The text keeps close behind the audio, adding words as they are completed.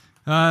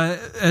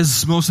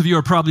As most of you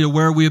are probably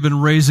aware, we have been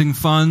raising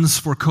funds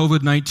for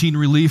COVID-19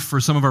 relief for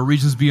some of our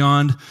Regions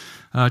Beyond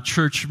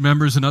church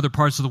members in other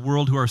parts of the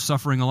world who are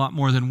suffering a lot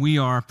more than we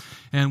are.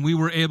 And we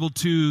were able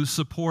to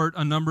support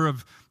a number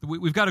of,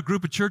 we've got a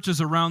group of churches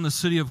around the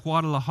city of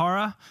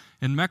Guadalajara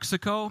in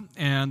Mexico,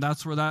 and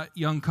that's where that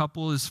young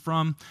couple is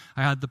from.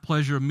 I had the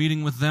pleasure of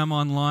meeting with them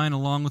online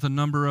along with a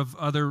number of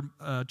other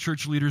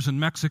church leaders in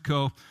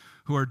Mexico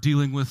who are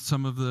dealing with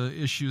some of the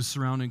issues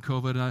surrounding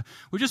COVID.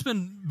 We've just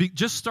been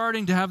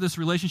starting to have this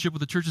relationship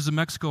with the churches in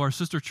Mexico. Our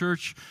sister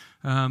church,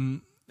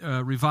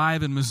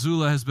 Revive in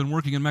Missoula, has been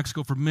working in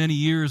Mexico for many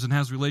years and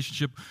has a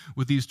relationship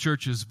with these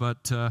churches,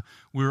 but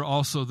we're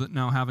also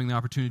now having the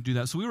opportunity to do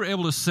that. So we were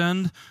able to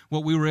send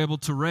what we were able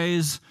to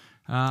raise.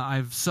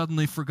 I've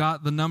suddenly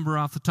forgot the number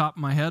off the top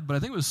of my head, but I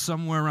think it was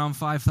somewhere around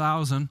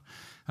 5,000.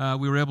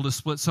 We were able to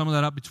split some of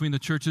that up between the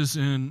churches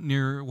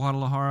near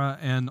Guadalajara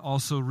and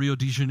also Rio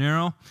de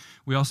Janeiro.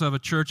 We also have a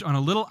church on a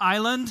little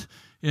island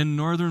in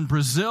northern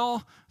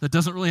Brazil that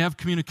doesn't really have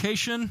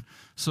communication,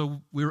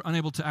 so we were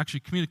unable to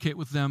actually communicate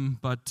with them,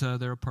 but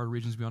they're a part of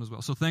Regions Beyond as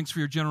well. So thanks for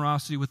your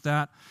generosity with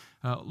that.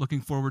 Looking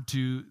forward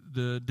to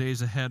the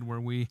days ahead where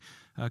we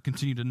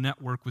continue to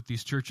network with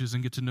these churches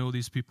and get to know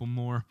these people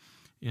more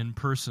in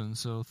person.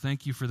 So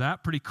thank you for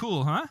that. Pretty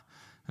cool, huh?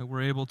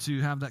 We're able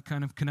to have that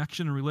kind of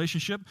connection and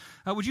relationship.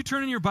 Would you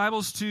turn in your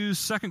Bibles to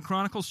 2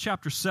 Chronicles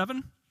chapter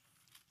 7?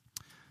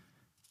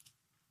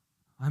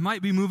 I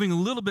might be moving a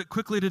little bit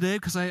quickly today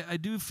because I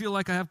do feel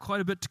like I have quite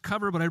a bit to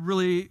cover, but I'm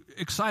really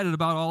excited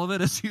about all of it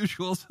as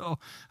usual, so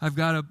I've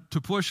got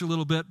to push a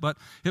little bit. But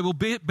it will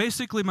be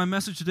basically, my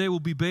message today will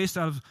be based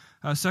out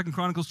of 2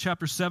 Chronicles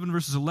chapter 7,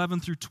 verses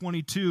 11 through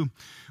 22,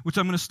 which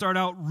I'm going to start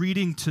out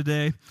reading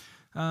today.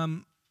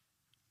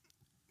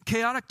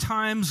 Chaotic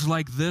times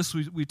like this,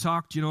 we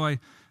talked, I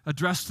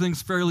addressed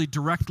things fairly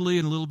directly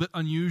and a little bit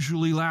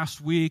unusually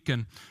last week,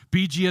 and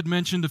BG had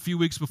mentioned a few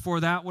weeks before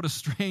that what a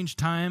strange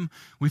time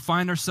we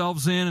find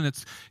ourselves in,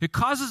 and it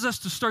causes us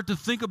to start to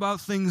think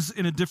about things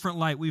in a different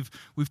light. We've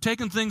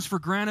taken things for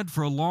granted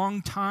for a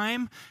long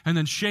time, and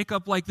then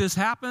shake-up like this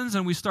happens,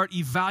 and we start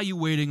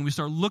evaluating, and we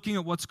start looking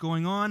at what's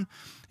going on,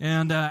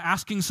 and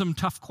asking some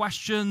tough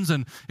questions,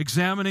 and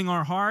examining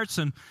our hearts,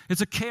 and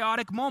it's a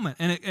chaotic moment,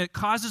 and it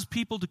causes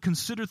people to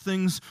consider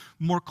things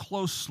more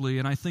closely,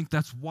 and I think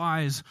that's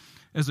wise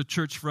as a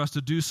church for us to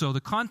do so. The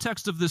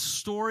context of this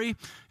story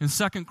in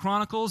 2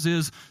 Chronicles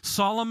is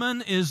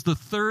Solomon is the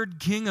third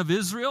king of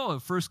Israel. The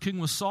first king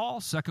was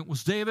Saul, second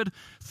was David,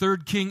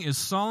 third king is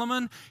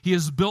Solomon. He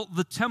has built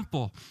the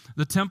temple.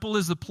 The temple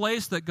is the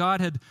place that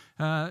God had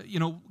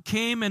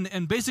came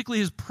and basically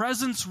his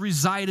presence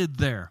resided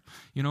there.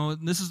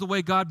 This is the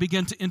way God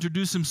began to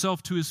introduce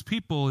himself to his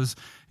people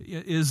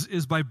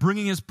is by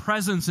bringing his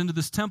presence into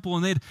this temple.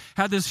 And they'd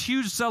had this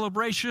huge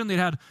celebration. They'd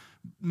had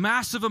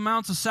massive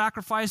amounts of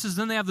sacrifices.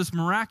 Then they have this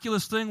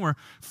miraculous thing where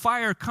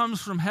fire comes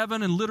from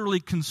heaven and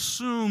literally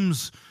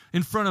consumes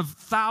in front of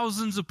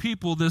thousands of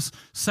people this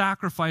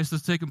sacrifice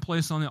that's taken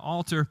place on the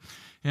altar.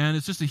 And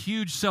it's just a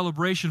huge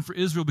celebration for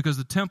Israel because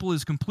the temple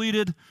is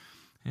completed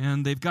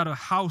and they've got a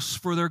house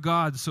for their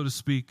God, so to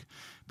speak.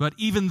 But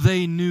even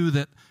they knew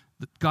that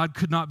God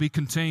could not be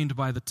contained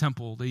by the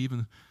temple. They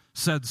even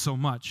said so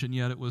much, and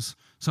yet it was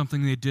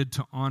something they did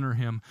to honor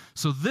him.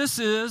 So this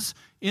is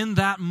in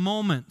that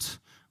moment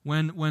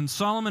when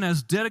Solomon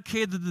has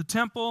dedicated the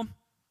temple,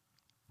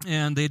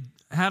 and they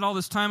had all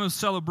this time of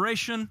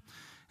celebration,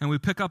 and we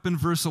pick up in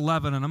verse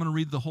 11, and I'm going to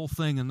read the whole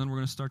thing, and then we're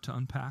going to start to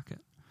unpack it.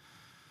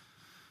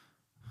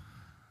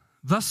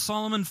 Thus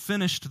Solomon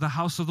finished the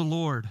house of the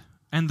Lord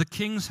and the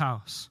king's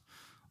house.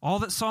 All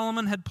that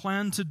Solomon had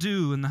planned to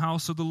do in the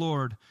house of the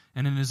Lord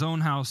and in his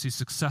own house he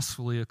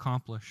successfully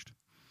accomplished.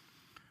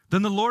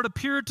 Then the Lord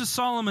appeared to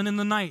Solomon in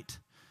the night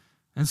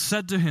and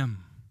said to him,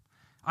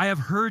 I have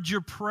heard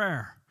your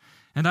prayer,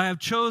 and I have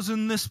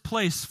chosen this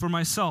place for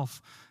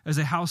myself as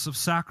a house of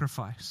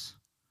sacrifice.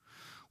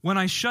 When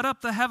I shut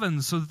up the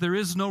heavens so that there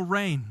is no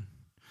rain,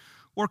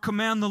 or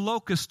command the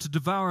locust to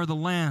devour the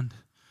land,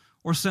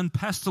 or send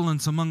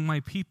pestilence among my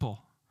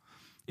people,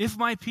 if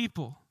my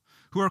people,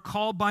 who are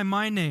called by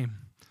my name,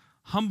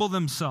 humble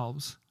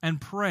themselves and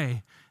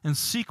pray and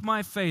seek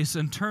my face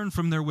and turn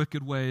from their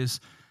wicked ways,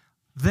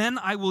 then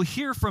I will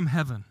hear from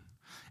heaven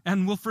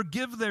and will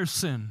forgive their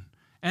sin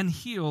and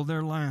heal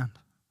their land.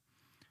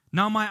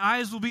 Now my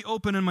eyes will be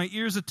open and my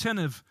ears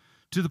attentive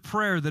to the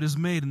prayer that is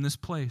made in this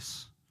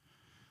place.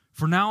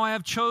 For now I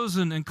have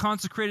chosen and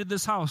consecrated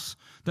this house,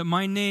 that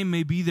my name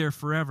may be there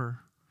forever.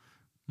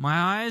 My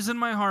eyes and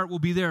my heart will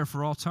be there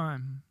for all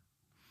time.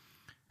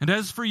 And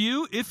as for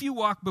you, if you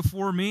walk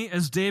before me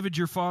as David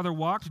your father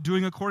walked,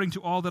 doing according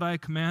to all that I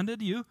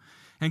commanded you,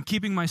 and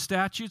keeping my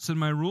statutes and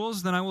my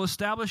rules, then I will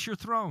establish your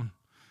throne,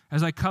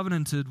 as I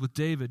covenanted with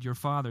David your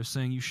father,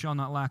 saying, you shall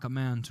not lack a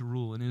man to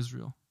rule in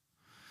Israel.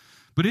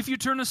 But if you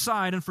turn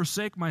aside and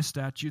forsake my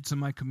statutes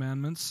and my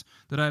commandments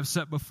that I have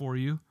set before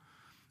you,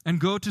 and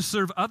go to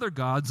serve other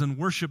gods and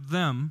worship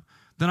them,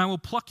 then I will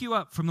pluck you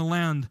up from the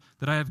land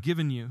that I have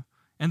given you,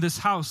 and this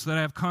house that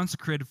I have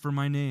consecrated for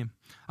my name.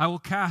 I will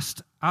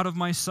cast out of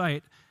my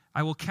sight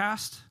I will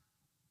cast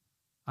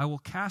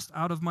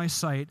out of my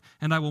sight,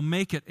 and I will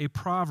make it a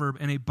proverb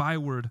and a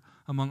byword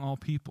among all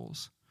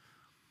peoples.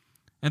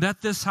 And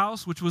at this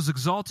house, which was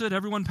exalted,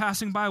 everyone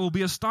passing by will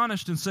be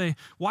astonished and say,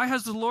 why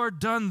has the Lord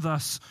done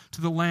thus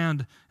to the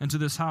land and to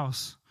this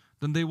house?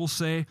 Then they will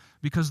say,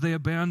 because they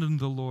abandoned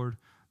the Lord,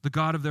 the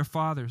God of their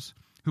fathers,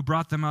 who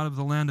brought them out of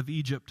the land of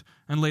Egypt,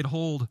 and laid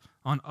hold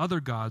on other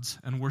gods,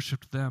 and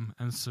worshipped them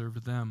and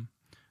served them.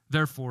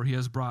 Therefore he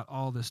has brought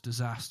all this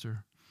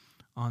disaster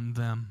on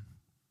them.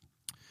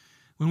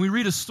 When we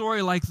read a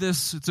story like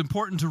this, it's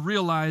important to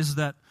realize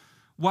that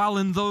while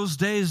in those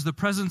days the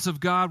presence of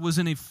God was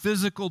in a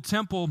physical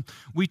temple,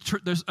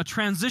 there's a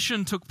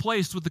transition took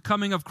place with the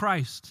coming of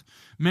Christ.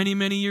 Many,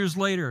 many years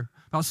later,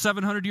 about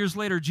 700 years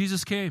later,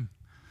 Jesus came.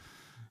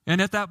 And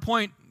at that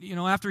point,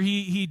 after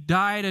he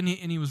died and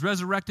he was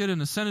resurrected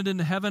and ascended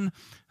into heaven,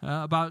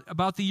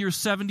 about the year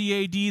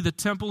 70 AD, the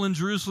temple in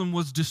Jerusalem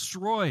was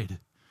destroyed.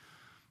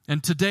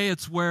 And today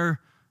it's where,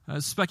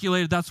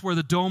 speculated, that's where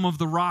the Dome of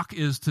the Rock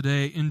is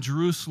today in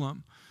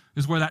Jerusalem,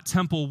 is where that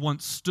temple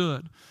once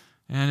stood.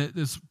 And it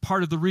is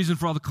part of the reason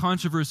for all the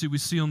controversy we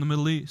see in the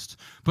Middle East.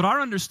 But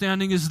our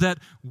understanding is that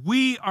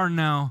we are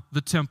now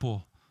the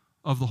temple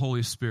of the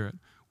Holy Spirit.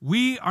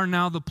 We are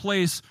now the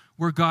place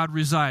where God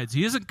resides.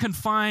 He isn't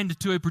confined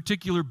to a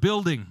particular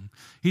building.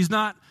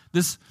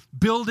 This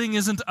building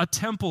isn't a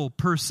temple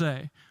per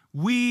se.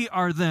 We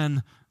are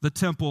then the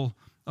temple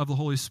of the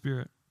Holy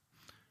Spirit.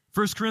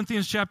 1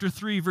 Corinthians chapter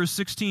 3, verse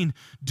 16,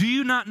 do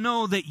you not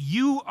know that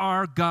you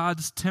are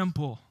God's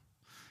temple,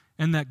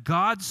 and that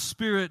God's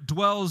Spirit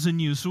dwells in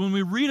you? So when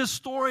we read a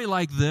story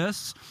like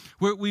this,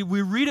 we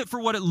read it for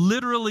what it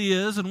literally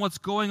is and what's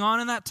going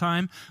on in that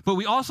time, but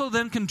we also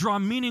then can draw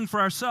meaning for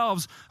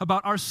ourselves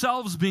about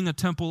ourselves being a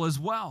temple as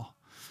well.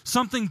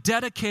 Something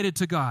dedicated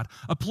to God,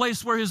 a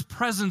place where His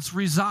presence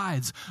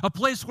resides, a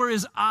place where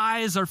His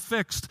eyes are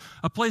fixed,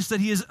 a place that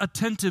He is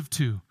attentive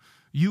to.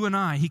 You and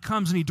I, He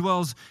comes and He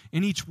dwells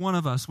in each one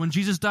of us. When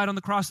Jesus died on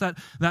the cross, that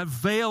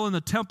veil in the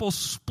temple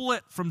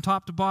split from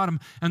top to bottom,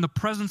 and the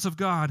presence of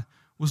God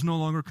was no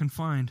longer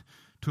confined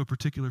to a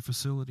particular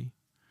facility.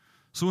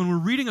 So when we're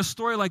reading a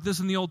story like this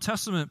in the Old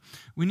Testament,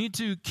 we need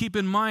to keep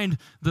in mind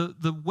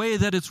the way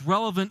that it's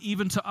relevant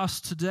even to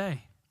us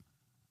today.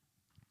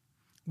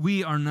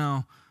 We are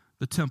now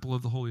the temple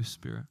of the Holy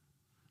Spirit.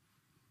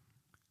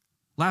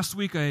 Last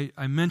week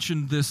I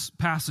mentioned this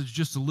passage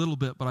just a little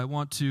bit, but I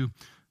want to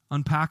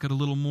unpack it a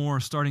little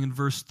more, starting in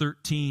verse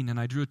 13, and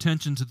I drew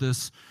attention to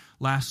this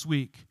last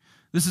week.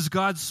 This is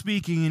God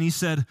speaking, and He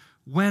said,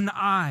 when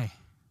I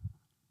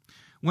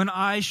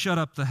shut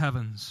up the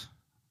heavens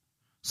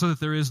so that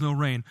there is no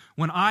rain,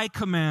 when I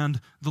command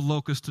the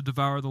locust to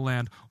devour the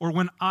land, or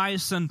when I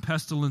send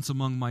pestilence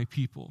among my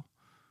people,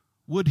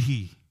 would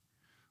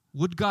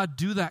God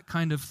do that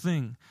kind of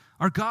thing?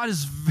 Our God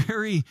is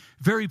very,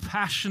 very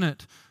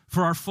passionate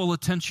for our full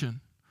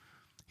attention.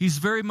 He's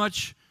very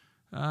much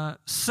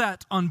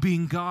set on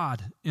being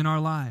God in our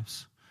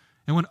lives.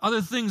 And when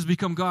other things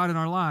become God in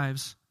our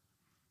lives,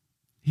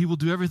 He will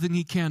do everything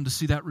He can to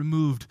see that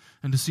removed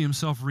and to see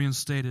Himself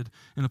reinstated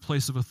in a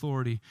place of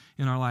authority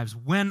in our lives.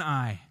 When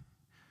I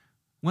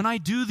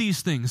do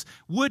these things,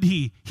 would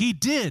He? He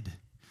did.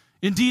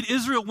 Indeed,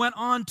 Israel went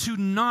on to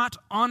not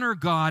honor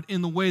God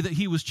in the way that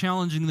He was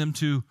challenging them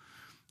to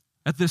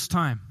at this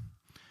time.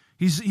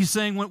 He's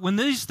saying, when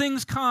these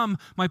things come,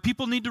 my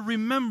people need to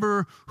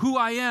remember who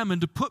I am and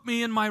to put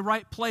me in my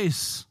right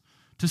place,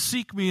 to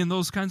seek me and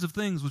those kinds of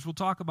things, which we'll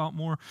talk about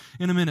more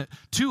in a minute.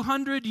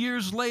 200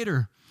 years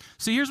later,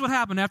 see, here's what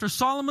happened. After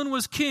Solomon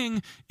was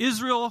king,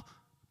 Israel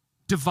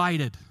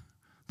divided.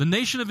 The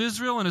nation of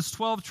Israel and its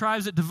 12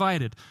 tribes, it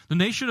divided. The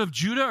nation of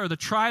Judah, or the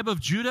tribe of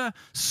Judah,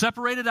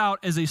 separated out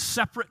as a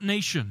separate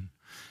nation.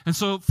 And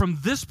so from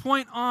this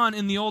point on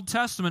in the Old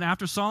Testament,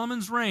 after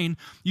Solomon's reign,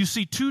 you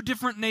see two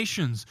different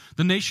nations,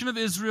 the nation of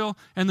Israel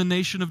and the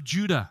nation of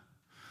Judah.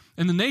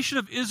 And the nation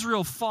of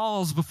Israel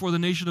falls before the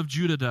nation of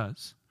Judah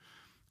does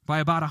by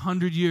about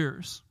 100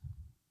 years.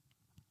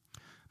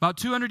 About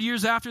 200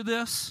 years after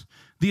this,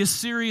 the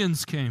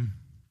Assyrians came.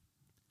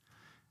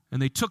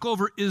 And they took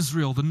over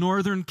Israel, the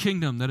northern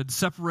kingdom that had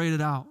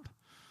separated out.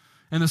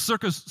 And the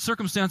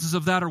circumstances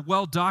of that are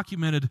well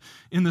documented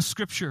in the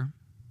Scripture.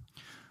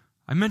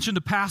 I mentioned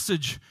a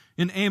passage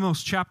in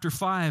Amos chapter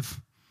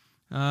 5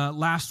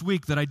 last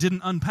week that I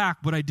didn't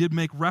unpack, but I did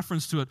make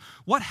reference to it.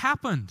 What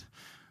happened?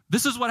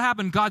 This is what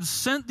happened. God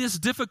sent this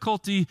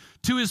difficulty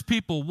to His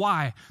people.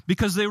 Why?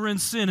 Because they were in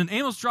sin. And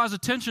Amos draws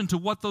attention to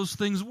what those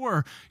things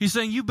were. He's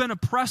saying, you've been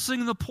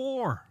oppressing the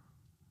poor.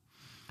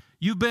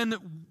 You've been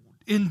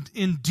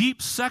in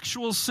deep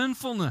sexual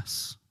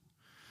sinfulness.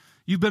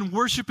 You've been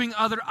worshiping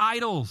other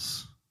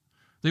idols.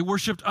 They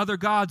worshiped other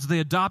gods. They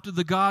adopted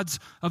the gods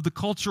of the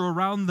culture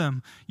around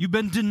them. You've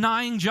been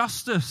denying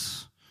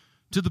justice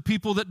to the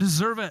people that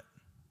deserve it.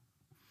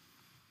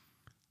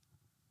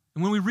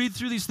 And when we read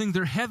through these things,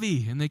 they're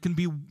heavy and they can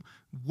be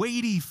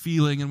weighty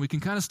feeling, and we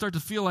can kind of start to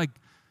feel like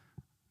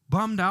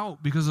bummed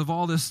out because of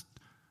all this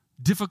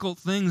difficult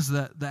things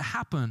that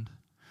happened.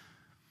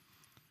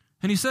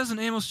 And he says in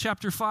Amos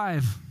chapter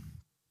 5,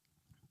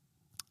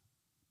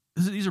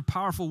 These are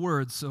powerful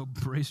words, so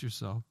brace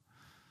yourself.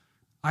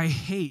 I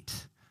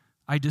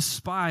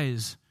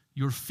despise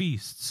your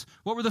feasts.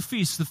 What were the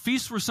feasts? The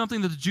feasts were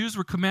something that the Jews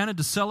were commanded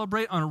to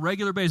celebrate on a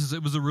regular basis.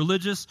 It was a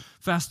religious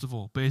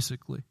festival,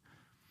 basically.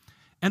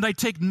 And I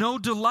take no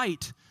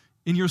delight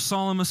in your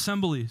solemn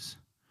assemblies.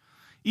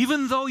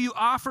 Even though you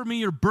offer me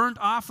your burnt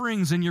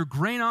offerings and your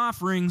grain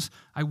offerings,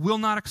 I will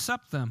not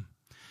accept them.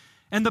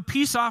 And the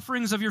peace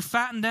offerings of your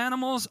fattened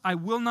animals, I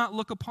will not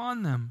look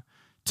upon them.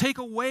 Take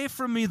away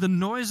from me the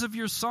noise of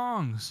your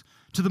songs.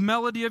 To the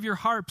melody of your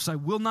harps, I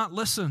will not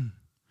listen.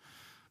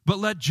 But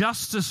let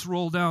justice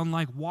roll down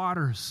like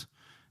waters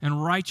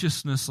and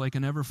righteousness like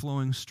an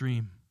ever-flowing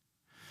stream.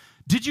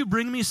 Did you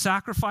bring me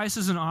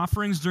sacrifices and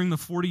offerings during the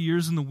 40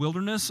 years in the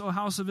wilderness, O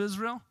house of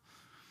Israel?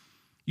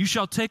 You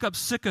shall take up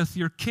Sikkuth,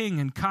 your king,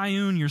 and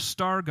Kayun, your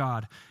star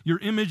god, your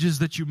images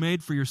that you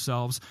made for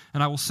yourselves,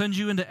 and I will send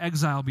you into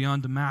exile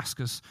beyond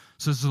Damascus,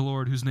 says the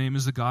Lord, whose name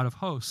is the God of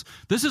hosts.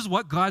 This is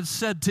what God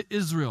said to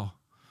Israel.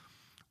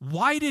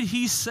 Why did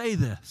he say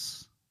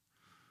this?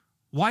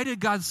 Why did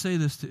God say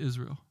this to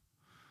Israel?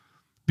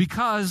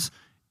 Because,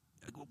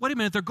 wait a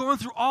minute, they're going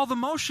through all the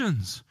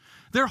motions.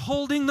 They're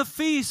holding the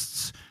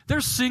feasts.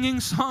 They're singing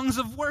songs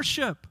of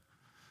worship.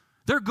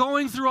 They're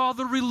going through all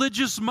the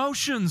religious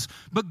motions,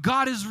 but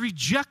God is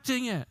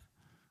rejecting it.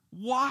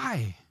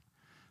 Why?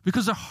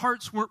 Because their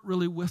hearts weren't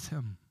really with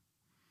him.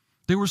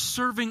 They were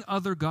serving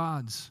other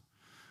gods.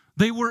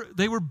 They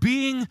were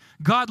being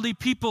godly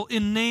people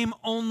in name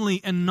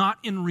only and not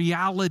in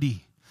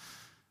reality.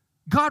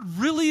 God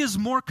really is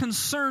more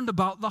concerned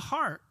about the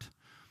heart.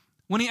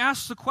 When he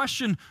asks the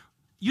question,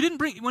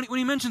 when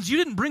he mentions, you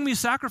didn't bring me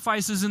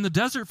sacrifices in the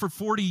desert for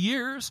 40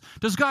 years,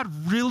 does God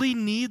really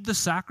need the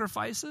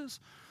sacrifices?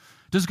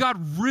 Does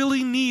God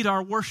really need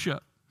our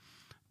worship?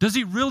 Does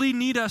he really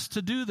need us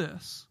to do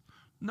this?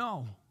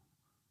 No.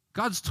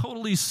 God's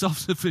totally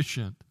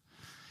self-sufficient.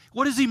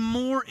 What is he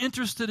more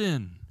interested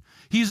in?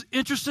 He's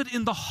interested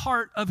in the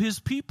heart of his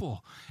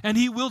people. And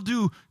he will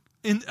do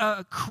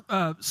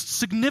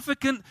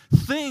significant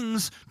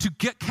things to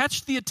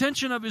catch the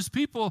attention of his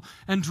people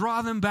and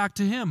draw them back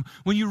to him.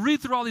 When you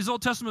read through all these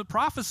Old Testament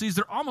prophecies,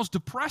 they're almost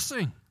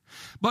depressing.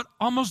 But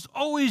almost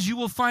always you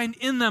will find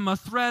in them a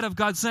thread of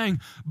God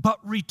saying, but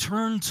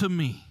return to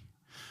me.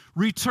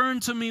 Return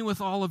to me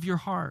with all of your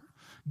heart.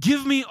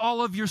 Give me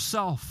all of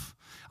yourself.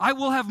 I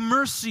will have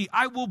mercy.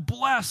 I will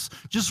bless.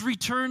 Just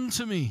return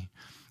to me.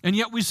 And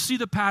yet we see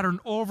the pattern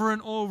over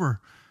and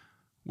over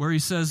where he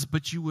says,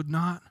 but you would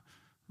not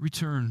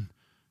return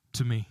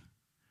to me.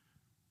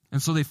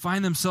 And so they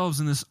find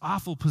themselves in this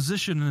awful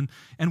position.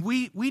 And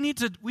we need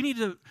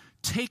to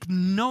take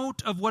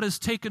note of what has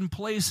taken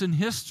place in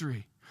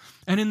history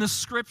and in the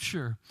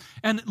Scripture,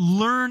 and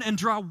learn and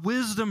draw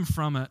wisdom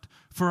from it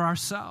for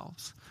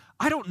ourselves.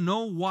 I don't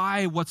know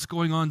why what's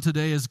going on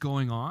today is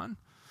going on.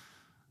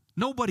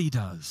 Nobody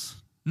does.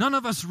 None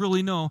of us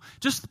really know.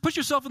 Just put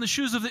yourself in the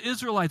shoes of the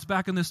Israelites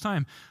back in this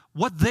time.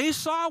 What they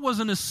saw was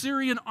an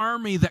Assyrian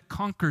army that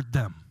conquered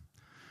them.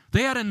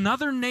 They had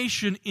another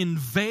nation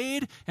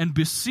invade and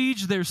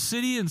besiege their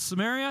city in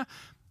Samaria,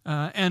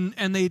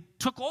 and they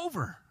took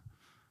over.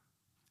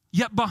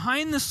 Yet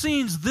behind the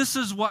scenes, this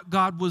is what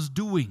God was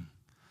doing.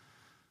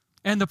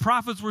 And the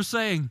prophets were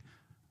saying,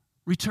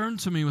 return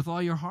to me with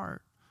all your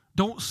heart.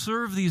 Don't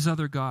serve these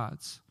other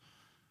gods.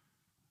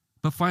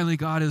 But finally,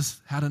 God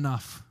has had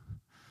enough.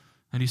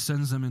 And he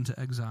sends them into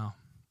exile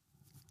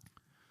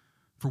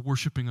for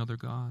worshiping other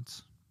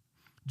gods.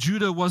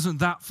 Judah wasn't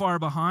that far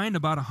behind.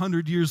 About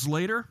 100 years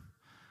later,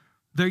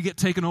 they get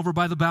taken over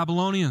by the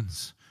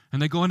Babylonians.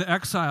 And they go into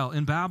exile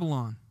in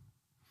Babylon.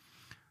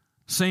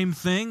 Same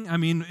thing. I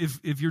mean,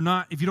 if you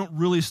don't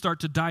really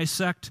start to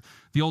dissect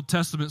the Old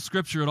Testament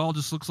Scripture, it all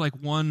just looks like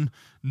one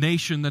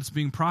nation that's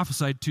being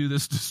prophesied to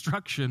this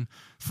destruction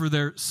for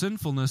their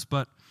sinfulness.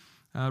 But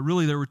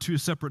really, there were two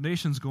separate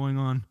nations going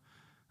on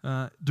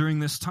during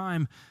this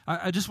time.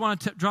 I just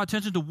want to draw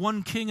attention to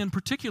one king in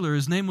particular.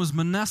 His name was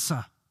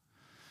Manasseh,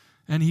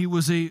 and he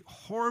was a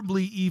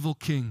horribly evil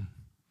king.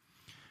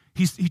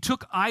 He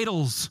took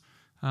idols.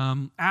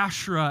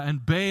 Asherah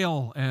and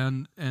Baal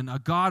and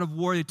a god of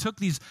war. They took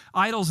these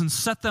idols and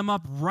set them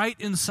up right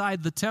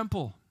inside the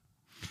temple.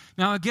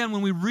 Now again,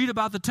 when we read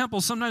about the temple,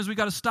 sometimes we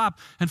got to stop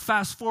and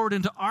fast forward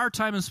into our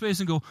time and space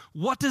and go,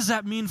 what does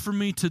that mean for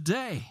me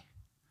today?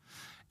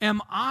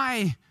 Am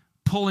I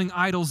pulling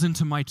idols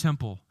into my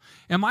temple?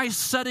 Am I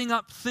setting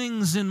up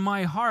things in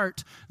my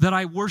heart that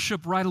I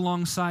worship right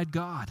alongside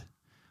God,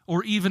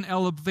 or even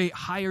elevate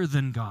higher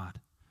than God?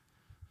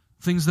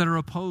 Things that are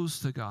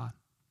opposed to God.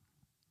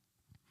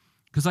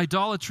 Because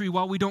idolatry,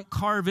 while we don't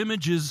carve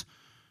images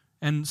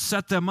and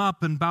set them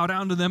up and bow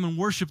down to them and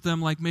worship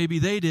them like maybe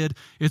they did,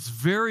 it's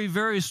very,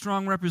 very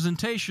strong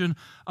representation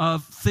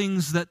of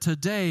things that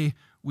today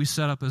we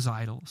set up as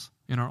idols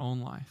in our own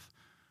life.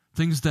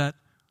 Things that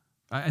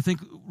I think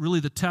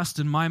really the test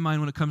in my mind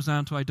when it comes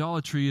down to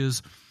idolatry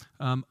is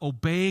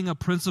obeying a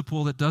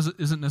principle that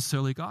isn't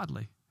necessarily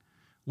godly.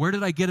 Where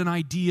did I get an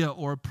idea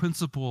or a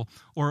principle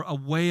or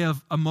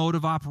a mode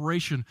of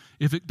operation?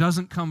 If it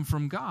doesn't come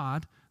from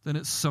God, then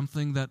it's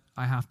something that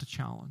I have to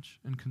challenge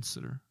and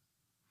consider.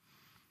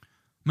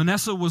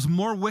 Manasseh was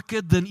more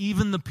wicked than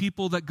even the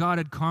people that God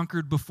had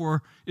conquered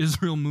before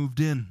Israel moved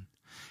in.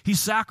 He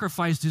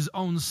sacrificed his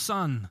own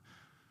son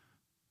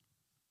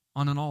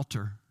on an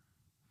altar.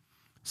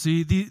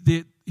 See,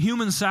 the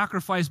human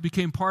sacrifice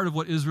became part of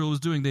what Israel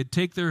was doing. They'd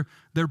take their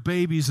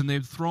babies and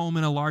they'd throw them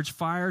in a large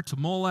fire to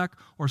Molech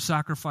or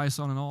sacrifice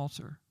on an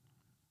altar.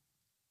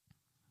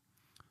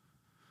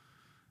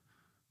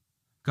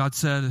 God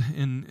said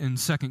in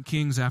 2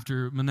 Kings,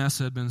 after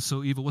Manasseh had been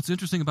so evil, what's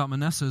interesting about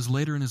Manasseh is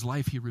later in his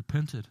life he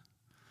repented.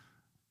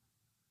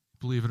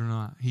 Believe it or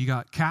not. He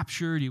got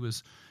captured, he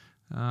was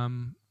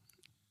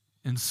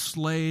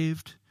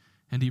enslaved,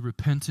 and he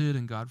repented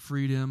and God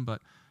freed him,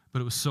 but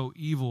it was so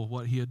evil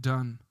what he had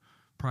done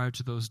prior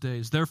to those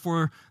days.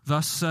 Therefore,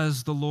 thus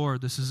says the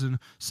Lord, this is in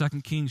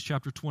 2 Kings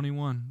chapter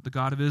 21, the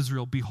God of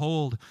Israel,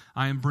 behold,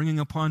 I am bringing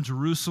upon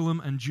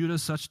Jerusalem and Judah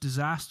such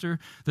disaster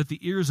that the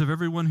ears of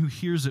everyone who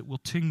hears it will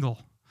tingle.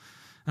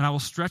 And I will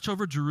stretch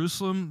over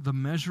Jerusalem the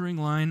measuring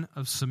line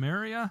of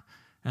Samaria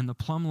and the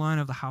plumb line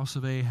of the house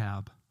of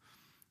Ahab.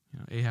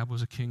 Ahab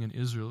was a king in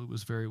Israel who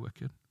was very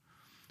wicked.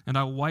 And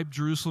I will wipe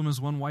Jerusalem as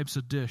one wipes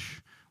a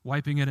dish,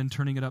 wiping it and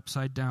turning it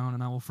upside down,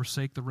 and I will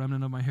forsake the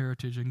remnant of my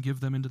heritage and give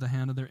them into the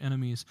hand of their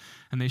enemies,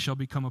 and they shall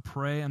become a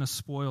prey and a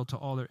spoil to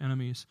all their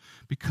enemies,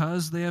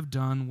 because they have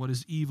done what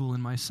is evil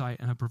in my sight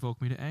and have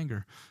provoked me to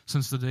anger,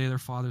 since the day their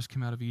fathers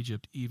came out of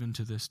Egypt, even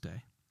to this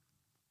day.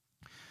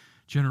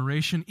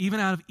 Generation, even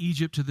out of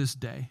Egypt to this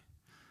day.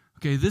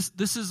 Okay, this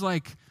is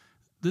like,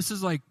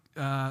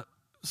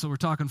 so we're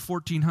talking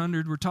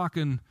 1400, we're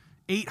talking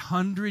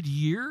 800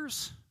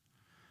 years.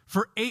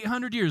 For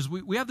 800 years,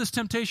 we have this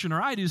temptation,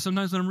 or I do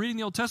sometimes when I'm reading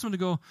the Old Testament, to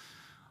go,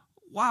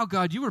 wow,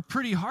 God, you were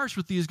pretty harsh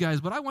with these guys,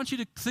 but I want you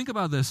to think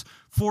about this.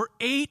 For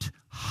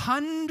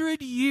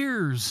 800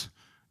 years,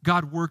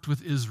 God worked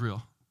with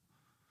Israel.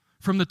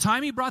 From the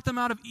time he brought them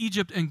out of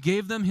Egypt and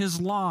gave them his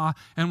law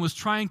and was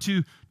trying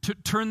to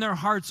turn their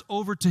hearts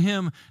over to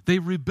him, they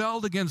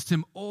rebelled against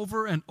him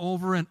over and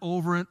over and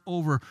over and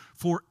over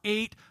for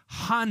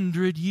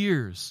 800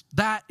 years.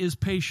 That is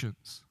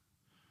patience.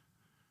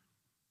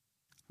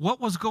 What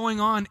was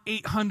going on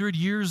 800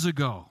 years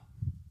ago?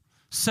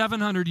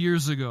 700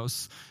 years ago?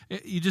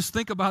 You just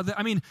think about that.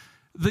 I mean,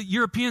 the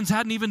Europeans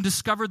hadn't even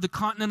discovered the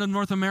continent of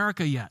North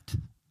America yet.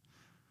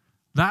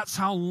 That's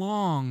how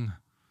long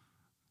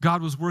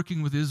God was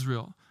working with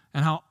Israel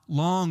and how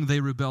long they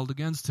rebelled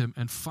against him.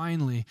 And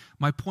finally,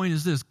 my point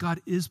is this: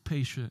 God is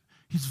patient.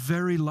 He's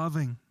very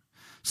loving.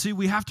 See,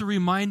 we have to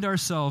remind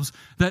ourselves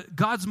that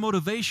God's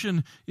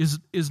motivation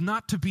is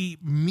not to be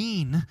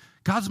mean.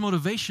 God's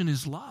motivation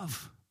is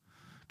love.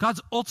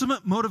 God's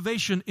ultimate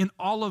motivation in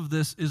all of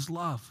this is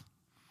love.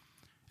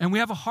 And we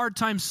have a hard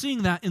time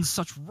seeing that in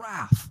such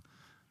wrath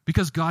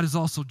because God is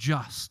also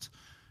just.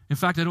 In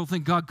fact, I don't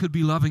think God could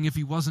be loving if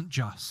he wasn't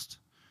just,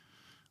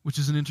 which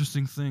is an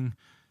interesting thing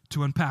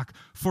to unpack.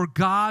 For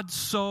God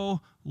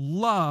so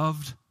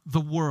loved the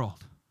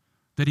world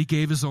that he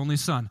gave his only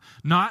son.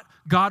 Not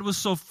God was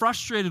so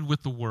frustrated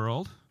with the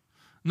world,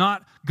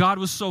 not God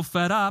was so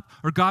fed up,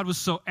 or God was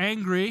so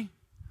angry,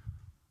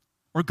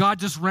 or God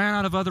just ran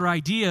out of other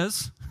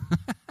ideas.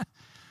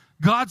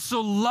 God so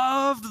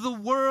loved the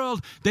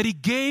world that he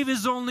gave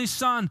his only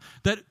son,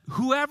 that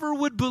whoever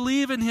would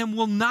believe in him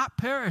will not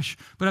perish,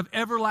 but have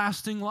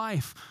everlasting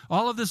life.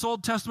 All of this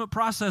Old Testament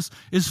process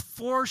is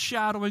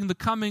foreshadowing the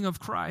coming of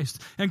Christ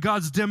and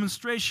God's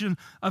demonstration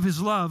of his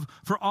love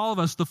for all of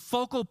us. The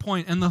focal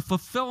point and the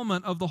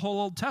fulfillment of the whole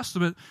Old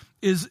Testament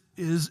is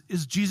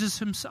Jesus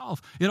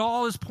himself. It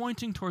all is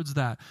pointing towards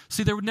that.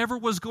 See, there never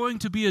was going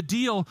to be a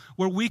deal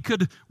where we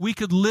could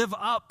live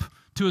up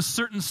to a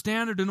certain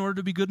standard in order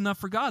to be good enough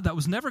for God. That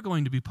was never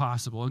going to be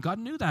possible, and God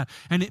knew that.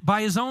 And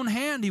by his own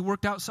hand, he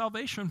worked out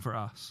salvation for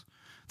us,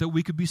 that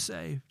we could be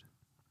saved.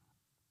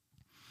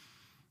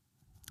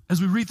 As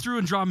we read through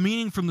and draw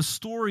meaning from the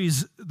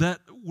stories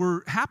that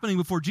were happening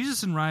before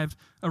Jesus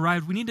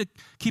arrived, we need to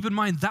keep in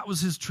mind that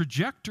was his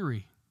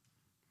trajectory.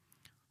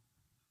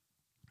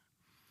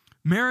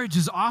 Marriage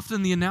is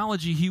often the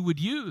analogy he would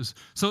use.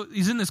 So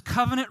he's in this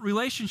covenant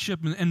relationship,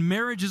 and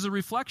marriage is a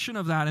reflection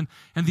of that.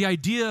 And the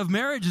idea of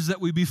marriage is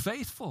that we be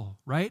faithful,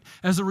 right?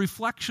 As a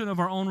reflection of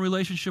our own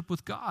relationship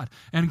with God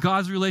and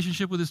God's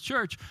relationship with his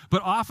church.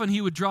 But often he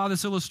would draw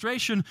this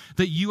illustration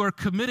that you are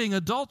committing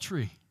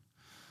adultery.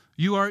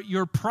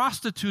 You're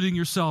prostituting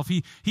yourself.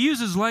 He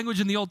uses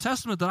language in the Old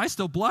Testament that I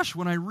still blush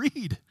when I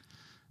read.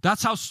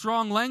 That's how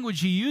strong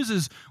language he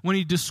uses when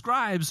he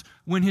describes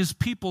when his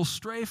people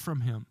stray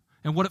from him.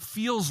 And what it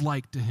feels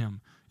like to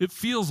him. It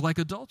feels like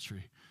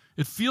adultery.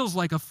 It feels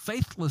like a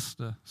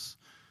faithlessness.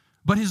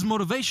 But his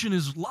motivation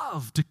is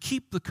love, to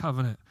keep the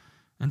covenant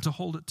and to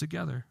hold it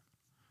together.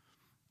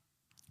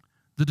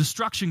 The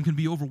destruction can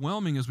be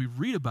overwhelming as we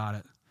read about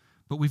it,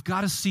 but we've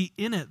got to see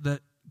in it that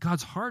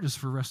God's heart is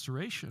for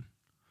restoration,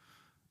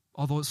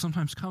 although it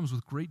sometimes comes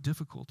with great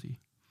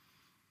difficulty.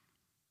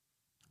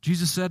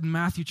 Jesus said in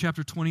Matthew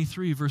chapter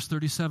 23, verse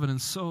 37,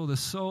 and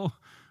so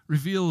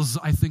reveals,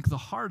 I think, the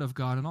heart of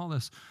God in all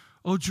this.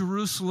 O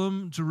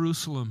Jerusalem,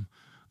 Jerusalem,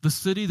 the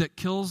city that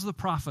kills the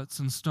prophets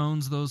and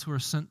stones those who are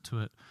sent to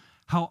it.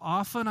 How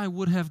often I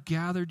would have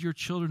gathered your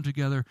children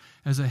together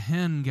as a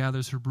hen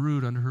gathers her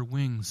brood under her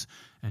wings,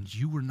 and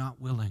you were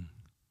not willing.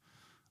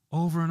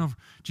 Over and over.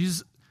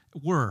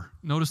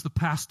 Notice the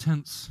past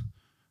tense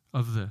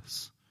of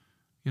this.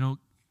 You know,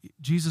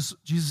 Jesus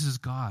is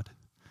God.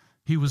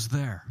 He was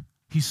there.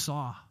 He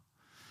saw.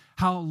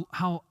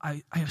 How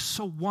I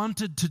so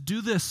wanted to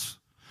do this.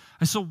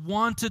 I so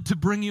wanted to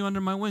bring you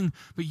under my wing,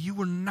 but you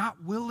were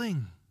not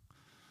willing.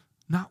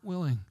 Not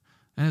willing.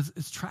 And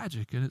it's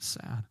tragic and it's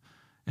sad.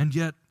 And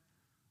yet, it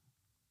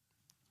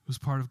was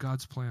part of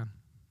God's plan.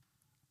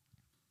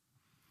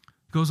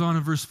 It goes on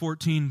in verse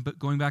 14, but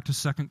going back to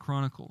 2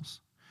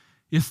 Chronicles.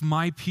 If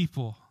my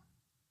people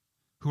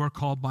who are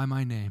called by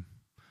my name,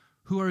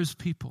 who are his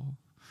people?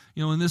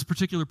 You know, in this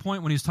particular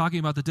point, when he's talking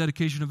about the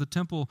dedication of the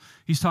temple,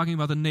 he's talking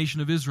about the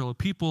nation of Israel, a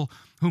people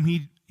whom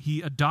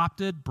he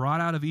adopted,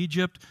 brought out of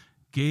Egypt,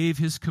 gave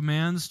his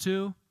commands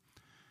to.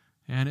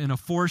 And in a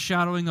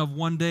foreshadowing of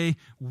one day,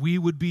 we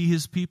would be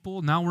his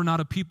people. Now we're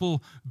not a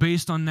people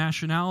based on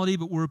nationality,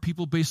 but we're a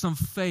people based on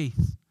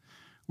faith.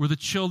 We're the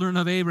children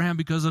of Abraham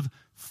because of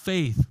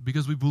faith,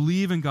 because we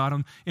believe in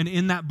God. And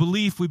in that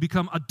belief, we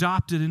become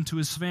adopted into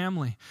his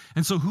family.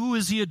 And so who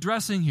is he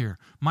addressing here?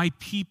 My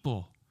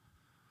people.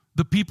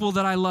 The people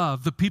that I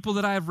love, the people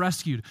that I have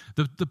rescued,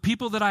 the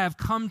people that I have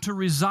come to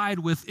reside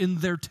with in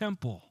their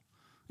temple,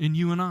 in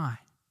you and I.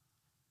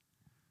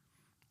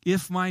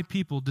 If my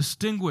people,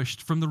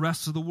 distinguished from the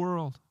rest of the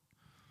world.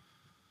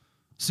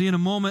 See, in a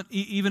moment,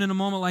 even in a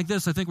moment like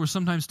this, I think we're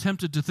sometimes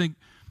tempted to think,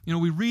 you know,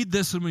 we read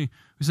this and we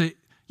say,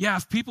 yeah,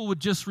 if people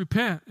would just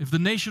repent, if the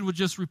nation would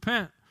just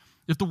repent,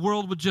 if the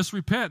world would just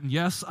repent. And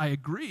yes, I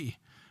agree.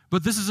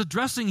 But this is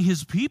addressing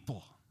his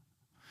people,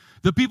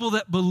 the people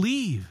that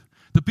believe,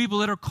 the people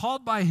that are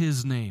called by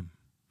his name,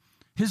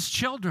 his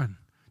children.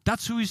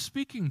 That's who he's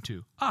speaking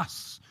to,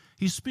 us.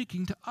 He's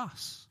speaking to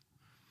us.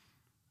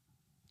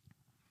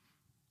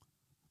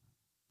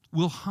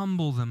 Will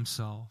humble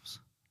themselves.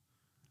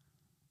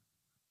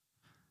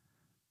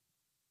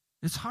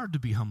 It's hard to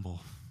be humble.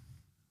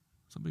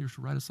 Somebody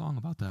should write a song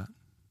about that.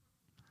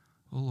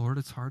 Oh Lord,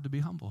 it's hard to be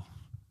humble.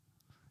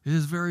 It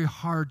is very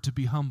hard to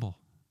be humble.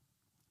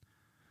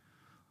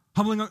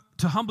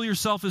 To humble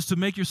yourself is to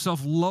make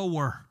yourself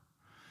lower.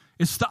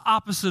 It's the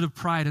opposite of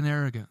pride and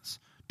arrogance.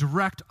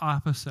 Direct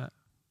opposite.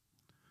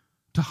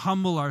 To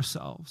humble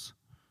ourselves.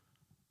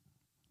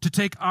 To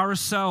take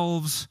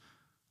ourselves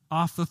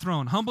off the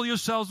throne. Humble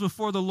yourselves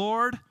before the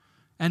Lord,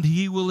 and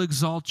he will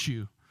exalt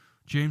you.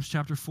 James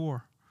chapter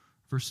 4,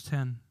 verse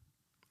 10.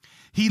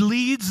 He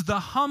leads the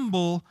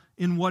humble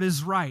in what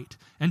is right,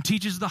 and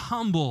teaches the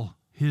humble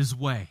his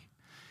way.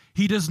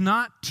 He does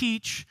not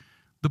teach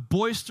the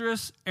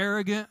boisterous,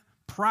 arrogant,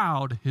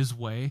 proud his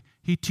way.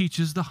 He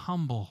teaches the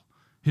humble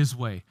his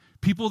way.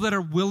 People that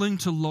are willing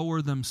to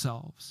lower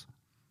themselves.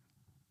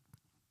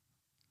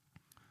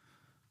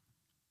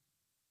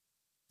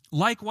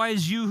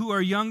 Likewise, you who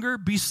are younger,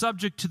 be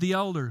subject to the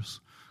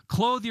elders.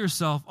 Clothe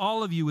yourself,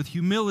 all of you, with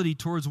humility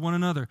towards one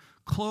another.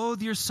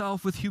 Clothe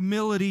yourself with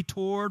humility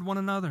toward one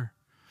another.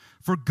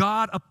 For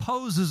God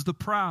opposes the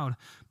proud,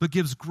 but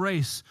gives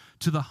grace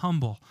to the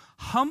humble.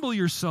 Humble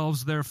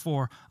yourselves,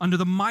 therefore, under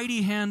the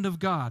mighty hand of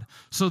God,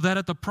 so that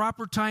at the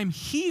proper time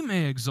he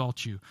may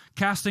exalt you,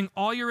 casting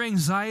all your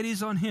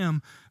anxieties on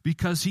him,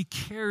 because he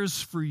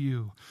cares for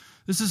you.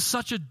 This is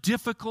such a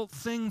difficult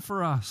thing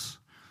for us.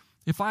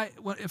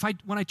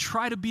 When I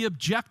try to be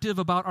objective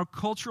about our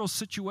cultural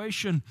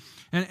situation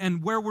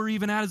and where we're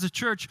even at as a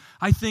church,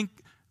 I think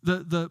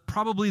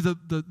probably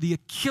the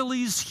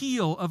Achilles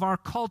heel of our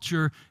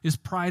culture is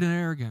pride and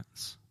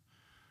arrogance.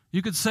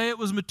 You could say it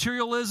was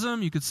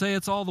materialism, you could say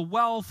it's all the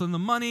wealth and the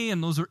money,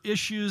 and those are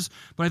issues,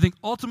 but I think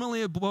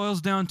ultimately it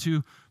boils down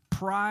to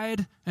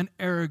pride and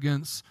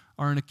arrogance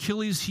are an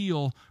Achilles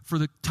heel for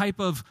the type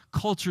of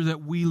culture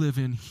that we live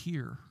in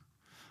here.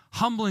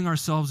 Humbling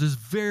ourselves is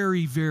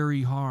very,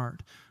 very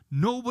hard.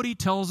 Nobody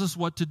tells us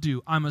what to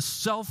do. I'm a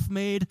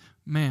self-made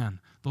man.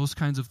 Those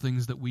kinds of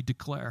things that we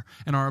declare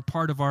and are a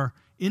part of our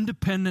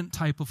independent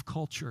type of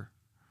culture.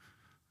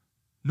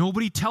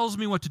 Nobody tells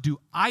me what to do.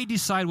 I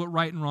decide what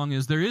right and wrong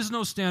is. There is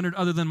no standard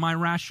other than my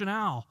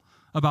rationale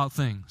about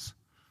things.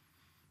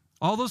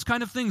 All those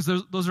kind of things,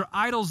 those are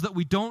idols that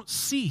we don't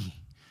see.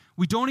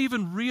 We don't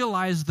even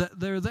realize that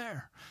they're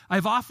there.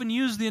 I've often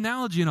used the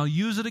analogy, and I'll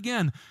use it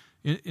again.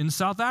 In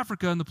South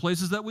Africa and the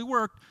places that we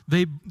work,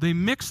 they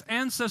mix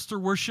ancestor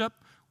worship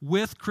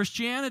with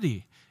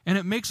Christianity, and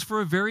it makes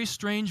for a very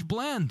strange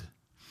blend.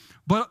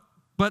 But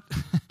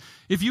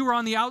if you were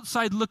on the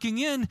outside looking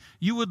in,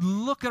 you would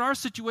look at our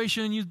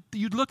situation and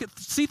you'd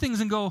see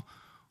things and go,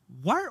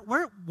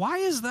 why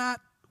is that?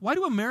 Why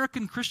do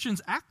American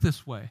Christians act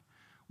this way?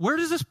 Where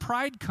does this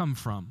pride come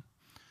from?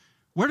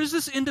 Where does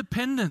this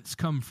independence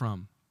come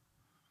from?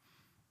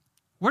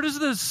 Where does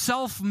the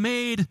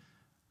self-made,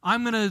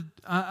 I'm going to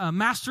a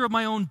master of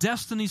my own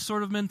destiny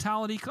sort of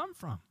mentality come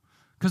from?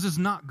 Because it's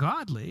not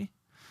godly.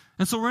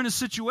 And so we're in a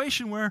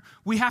situation where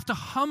we have to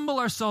humble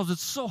ourselves.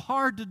 It's so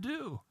hard to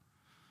do.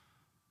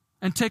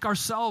 and take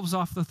ourselves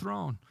off the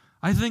throne.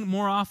 I think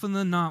more often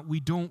than not, we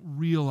don't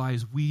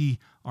realize we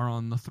are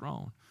on the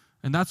throne.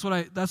 And that's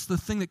the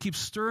thing that keeps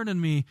stirring in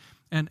me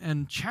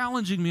and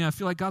challenging me. I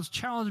feel like God's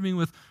challenged me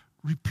with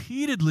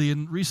repeatedly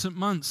in recent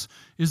months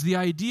is the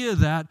idea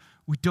that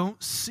we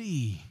don't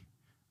see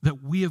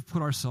that we have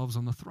put ourselves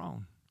on the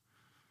throne.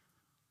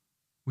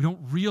 We don't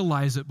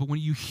realize it, but when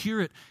you hear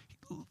it,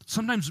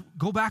 sometimes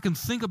go back and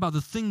think about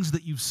the things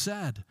that you've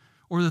said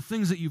or the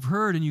things that you've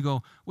heard, and you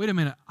go, wait a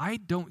minute, I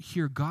don't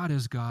hear God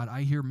as God,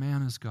 I hear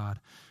man as God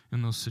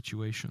in those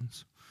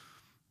situations.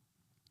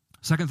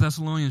 2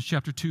 Thessalonians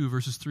chapter 2,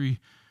 verses 3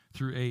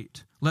 through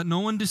 8. Let no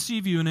one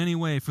deceive you in any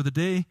way, for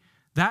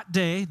that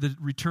day, the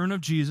return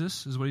of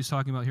Jesus, is what he's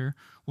talking about here,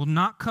 will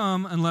not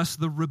come unless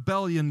the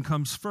rebellion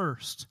comes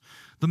first.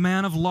 The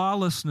man of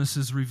lawlessness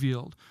is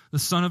revealed, the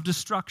son of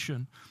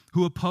destruction,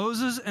 who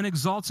opposes and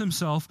exalts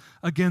himself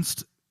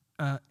against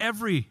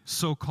every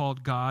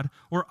so-called God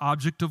or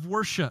object of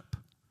worship.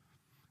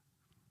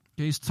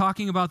 Okay, he's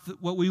talking about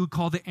what we would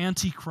call the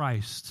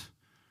Antichrist.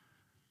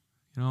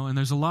 And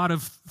there's a lot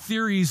of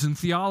theories and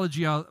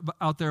theology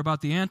out there about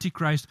the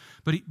Antichrist,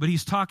 but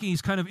he's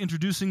kind of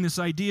introducing this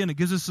idea, and it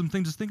gives us some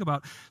things to think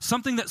about.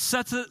 Something that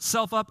sets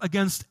itself up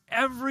against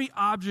every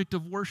object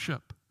of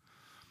worship.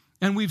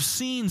 And we've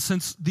seen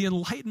since the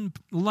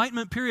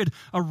Enlightenment period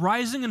a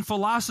rising in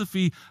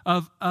philosophy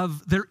of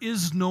there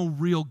is no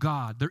real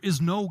God. There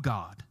is no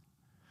God.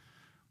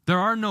 There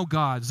are no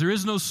gods. There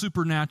is no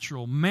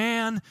supernatural.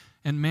 Man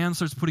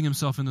starts putting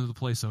himself into the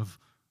place of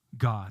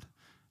God.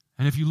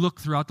 And if you look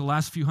throughout the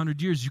last few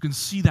hundred years, you can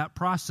see that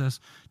process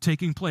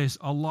taking place,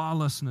 a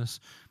lawlessness,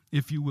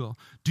 if you will.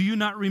 Do you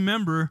not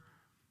remember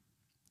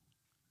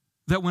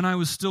that when I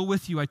was still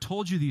with you, I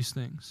told you these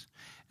things?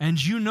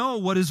 And you know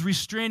what is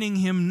restraining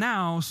him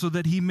now so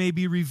that he may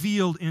be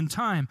revealed in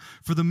time.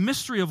 For the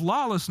mystery of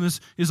lawlessness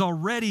is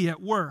already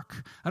at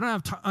work. I don't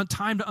have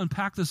time to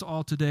unpack this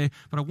all today,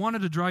 but I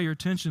wanted to draw your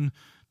attention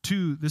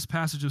to this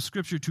passage of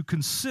Scripture to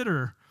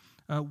consider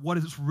what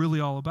it's really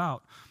all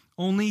about.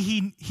 Only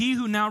he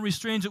who now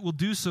restrains it will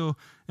do so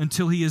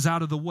until he is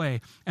out of the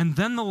way. And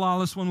then the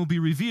lawless one will be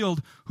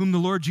revealed, whom the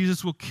Lord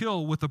Jesus will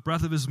kill with the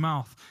breath of his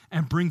mouth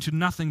and bring to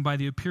nothing by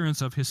the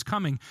appearance of his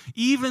coming.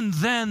 Even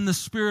then the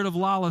spirit of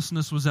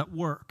lawlessness was at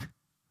work.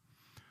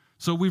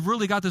 So we've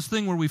really got this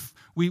thing where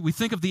we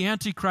think of the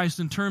Antichrist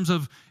in terms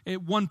of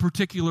one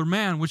particular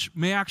man, which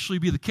may actually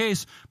be the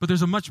case, but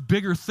there's a much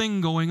bigger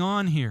thing going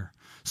on here.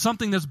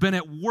 Something that's been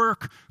at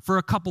work for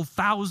a couple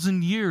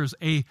thousand years,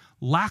 a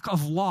lack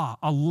of law,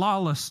 a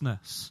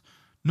lawlessness,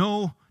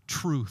 no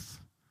truth,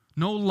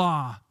 no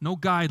law, no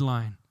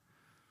guideline.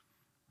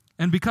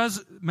 And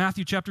because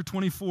Matthew chapter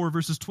 24,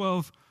 verses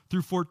 12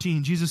 through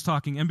 14, Jesus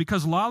talking, and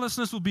because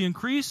lawlessness will be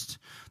increased,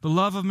 the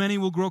love of many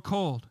will grow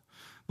cold.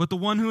 But the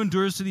one who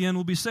endures to the end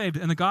will be saved.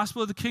 And the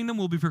gospel of the kingdom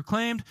will be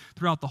proclaimed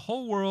throughout the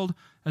whole world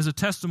as a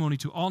testimony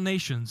to all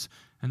nations,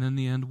 and then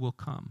the end will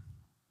come.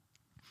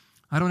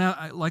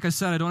 Like I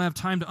said, I don't have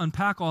time to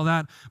unpack all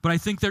that, but I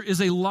think there is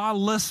a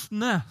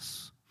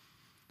lawlessness.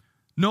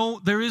 No,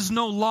 there is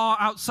no law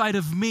outside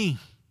of me.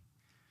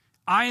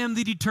 I am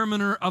the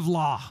determiner of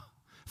law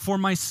for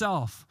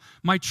myself.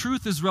 My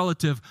truth is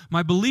relative.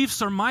 My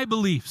beliefs are my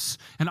beliefs,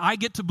 and I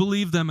get to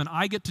believe them, and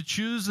I get to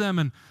choose them,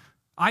 and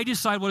I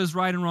decide what is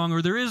right and wrong,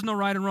 or there is no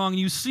right and wrong. And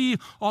you see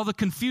all the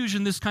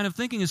confusion this kind of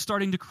thinking is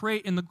starting to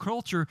create in the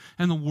culture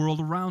and the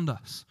world around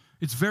us.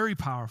 It's very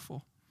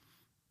powerful.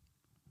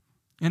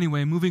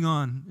 Anyway, moving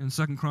on in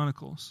 2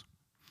 Chronicles.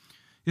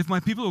 If my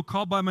people who are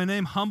called by my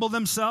name humble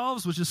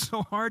themselves, which is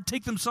so hard,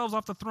 take themselves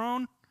off the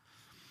throne,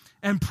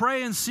 and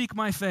pray and seek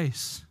my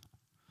face.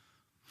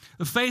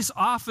 The face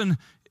often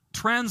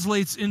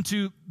translates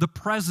into the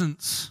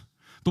presence.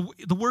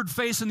 The word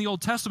face in the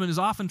Old Testament is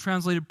often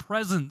translated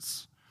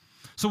presence.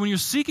 So when you're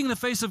seeking the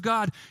face of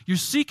God, you're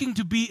seeking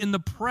to be in the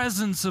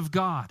presence of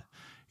God.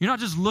 You're not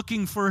just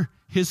looking for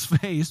his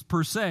face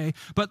per se,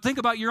 but think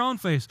about your own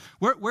face.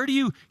 Where do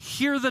you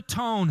hear the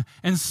tone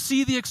and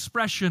see the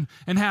expression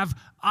and have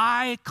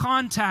eye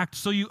contact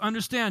so you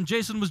understand?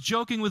 Jason was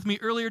joking with me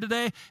earlier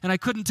today, and I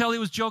couldn't tell he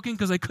was joking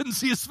because I couldn't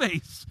see his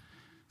face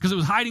because it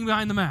was hiding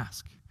behind the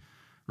mask,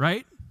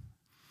 right?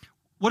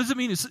 What does it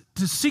mean? It's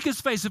to seek his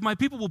face. If my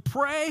people will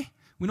pray,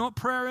 we know what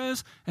prayer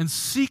is, and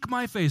seek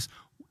my face.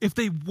 If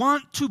they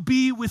want to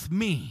be with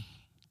me,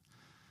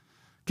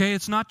 okay,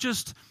 it's not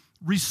just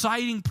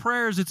reciting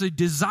prayers, it's a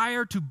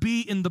desire to be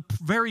in the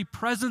very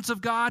presence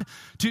of God.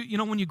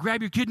 When you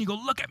grab your kid and you go,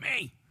 look at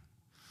me.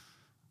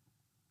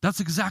 That's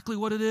exactly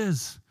what it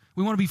is.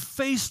 We want to be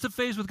face to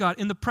face with God,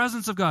 in the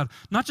presence of God.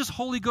 Not just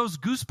Holy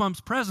Ghost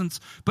goosebumps presence,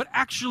 but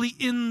actually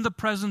in the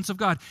presence of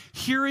God.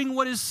 Hearing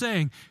what he's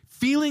saying,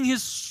 feeling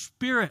his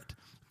spirit,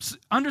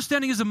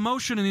 understanding his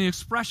emotion and the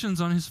expressions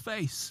on his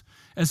face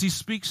as he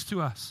speaks to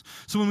us.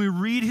 So when we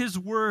read his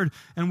word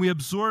and we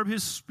absorb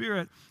his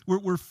spirit,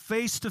 we're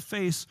face to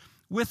face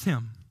with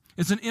him.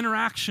 It's an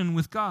interaction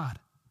with God.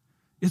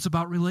 It's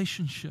about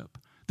relationship.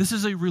 This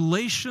is a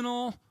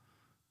relational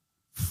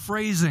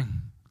phrasing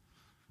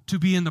to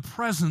be in the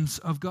presence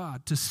of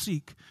God, to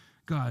seek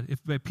God. If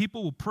my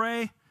people will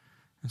pray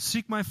and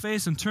seek my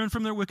face and turn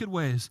from their wicked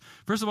ways.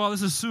 First of all,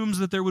 this assumes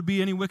that there would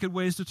be any wicked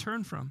ways to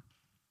turn from.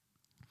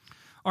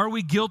 Are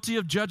we guilty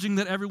of judging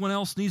that everyone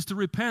else needs to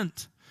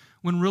repent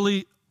when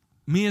really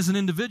me as an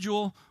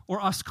individual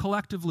or us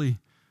collectively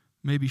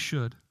maybe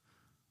should?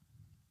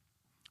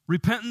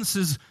 Repentance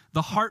is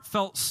the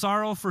heartfelt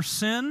sorrow for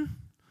sin,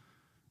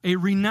 a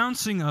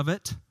renouncing of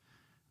it,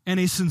 and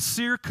a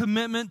sincere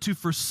commitment to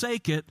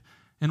forsake it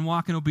and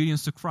walk in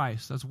obedience to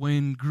Christ. That's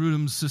Wayne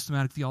Grudem's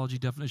systematic theology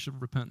definition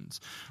of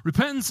repentance.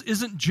 Repentance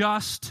isn't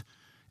just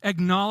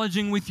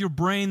acknowledging with your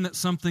brain that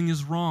something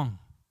is wrong.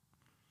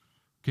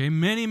 Okay,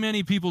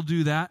 many people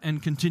do that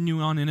and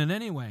continue on in it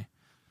anyway.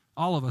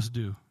 All of us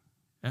do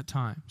at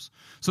times.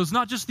 So it's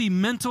not just the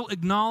mental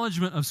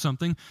acknowledgement of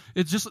something.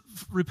 It's just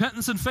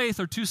repentance and faith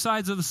are two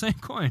sides of the same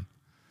coin.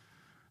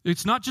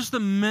 It's not just the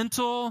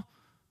mental,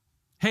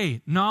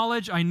 hey,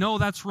 knowledge, I know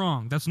that's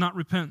wrong. That's not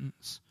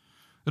repentance.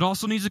 It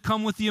also needs to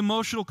come with the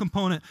emotional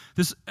component,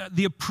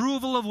 the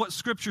approval of what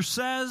Scripture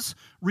says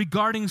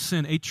regarding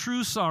sin, a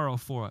true sorrow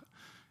for it,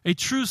 a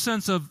true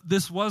sense of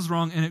this was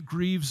wrong and it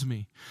grieves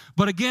me.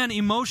 But again,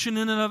 emotion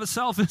in and of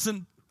itself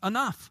isn't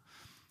enough.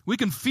 We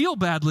can feel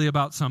badly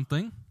about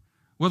something,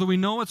 whether we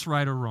know it's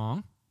right or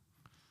wrong,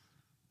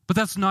 but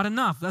that's not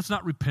enough. That's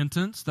not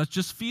repentance. That's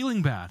just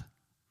feeling bad.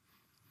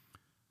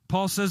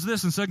 Paul says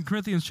this in 2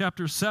 Corinthians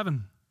chapter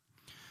 7.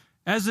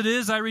 As it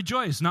is, I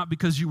rejoice, not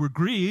because you were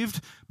grieved,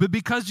 but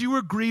because you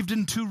were grieved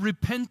into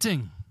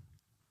repenting.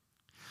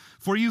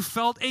 For you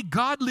felt a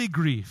godly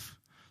grief,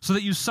 so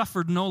that you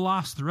suffered no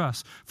loss through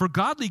us. For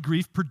godly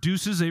grief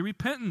produces a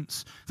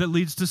repentance that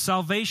leads to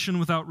salvation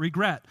without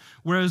regret,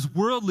 whereas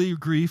worldly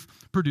grief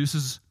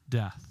produces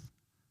death.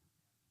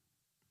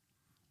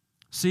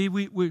 See,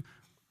 we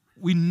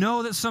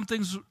know that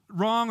something's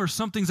wrong or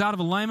something's out of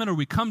alignment, or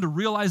we come to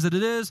realize that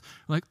it is.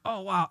 We're like,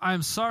 oh, wow,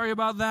 I'm sorry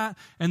about that.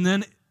 And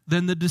then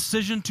the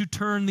decision to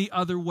turn the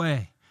other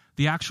way,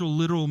 the actual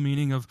literal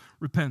meaning of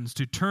repentance,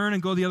 to turn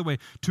and go the other way,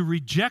 to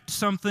reject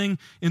something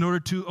in order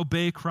to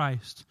obey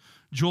Christ.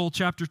 Joel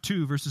chapter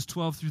 2, verses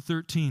 12 through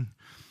 13.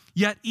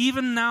 Yet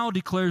even now,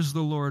 declares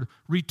the Lord,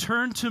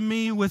 return to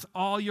me with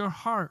all your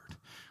heart,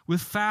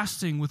 with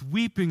fasting, with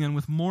weeping, and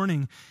with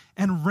mourning,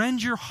 and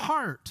rend your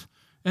heart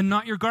and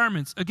not your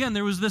garments. Again,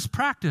 there was this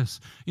practice.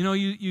 You know,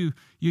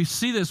 you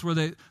see this where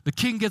the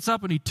king gets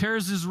up and he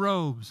tears his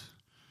robes.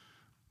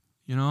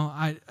 You know,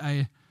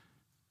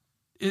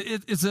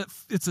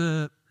 it's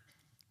a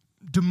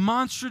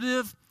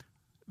demonstrative,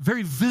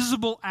 very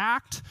visible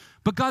act,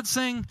 but God's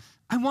saying,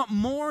 I want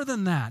more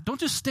than that. Don't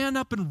just stand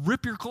up and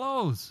rip your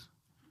clothes.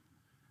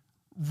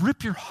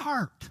 Rip your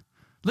heart.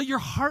 Let your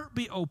heart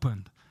be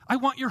opened. I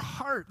want your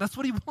heart. That's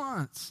what he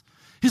wants.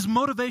 His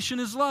motivation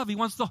is love. He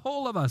wants the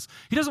whole of us.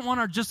 He doesn't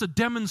want just a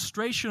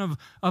demonstration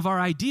of our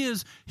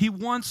ideas. He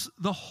wants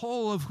the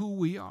whole of who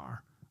we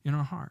are in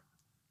our heart.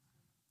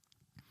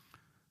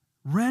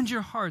 Rend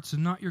your hearts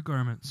and not your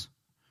garments.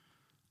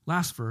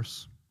 Last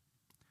verse.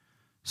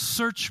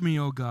 Search me,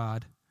 O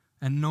God,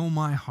 and know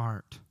my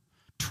heart.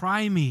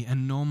 Try me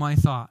and know my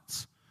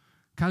thoughts.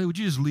 Kylie, would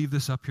you just leave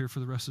this up here for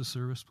the rest of the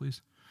service,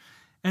 please?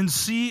 And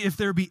see if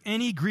there be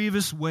any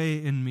grievous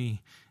way in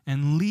me,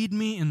 and lead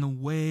me in the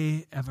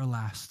way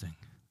everlasting.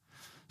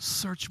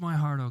 Search my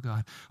heart, O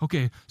God.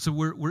 Okay, so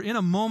we're in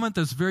a moment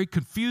that's very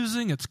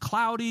confusing. It's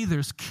cloudy.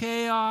 There's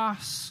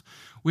chaos.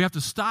 We have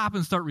to stop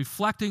and start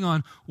reflecting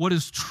on what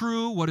is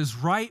true, what is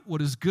right,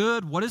 what is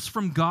good, what is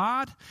from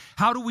God.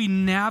 How do we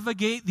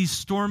navigate these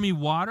stormy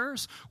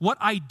waters?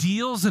 What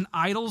ideals and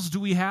idols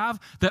do we have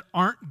that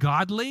aren't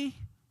godly?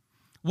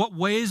 What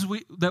ways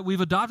that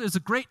we've adopted? It's a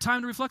great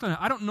time to reflect on it.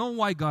 I don't know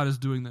why God is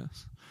doing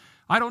this.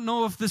 I don't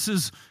know if this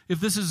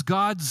is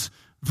God's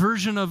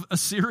version of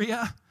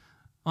Assyria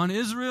on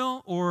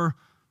Israel, or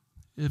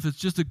if it's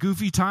just a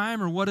goofy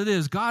time, or what it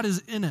is. God is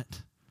in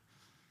it.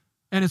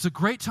 And it's a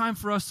great time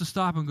for us to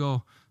stop and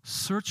go,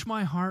 search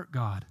my heart,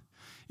 God.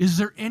 Is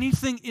there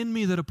anything in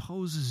me that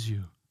opposes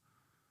you?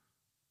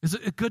 Is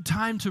it a good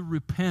time to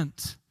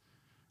repent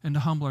and to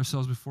humble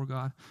ourselves before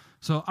God?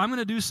 So I'm going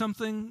to do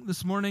something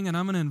this morning, and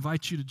I'm going to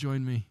invite you to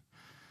join me.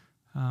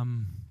 I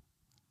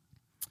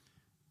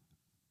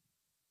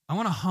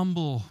want to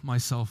humble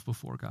myself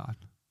before God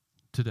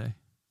today.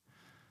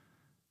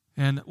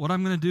 And what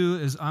I'm going to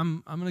do is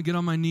I'm going to get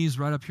on my knees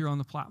right up here on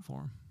the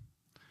platform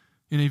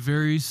in a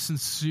very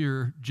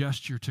sincere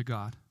gesture to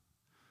God,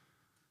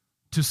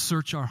 to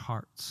search our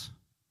hearts,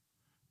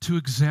 to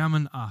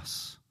examine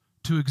us,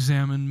 to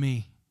examine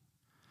me.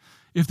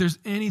 If there's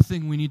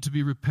anything we need to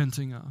be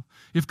repenting of,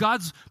 if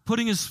God's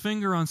putting his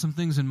finger on some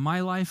things in my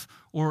life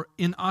or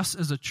in us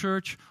as a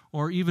church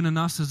or even in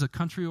us as a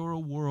country or a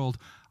world,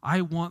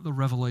 I want the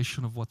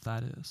revelation of what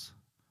that is.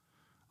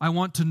 I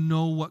want to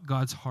know what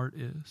God's heart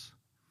is.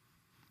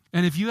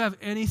 And if you have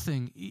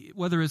anything,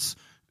 whether it's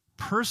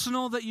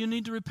personal that you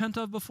need to repent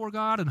of before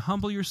God and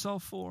humble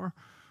yourself for,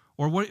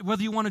 or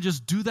whether you want to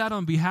just do that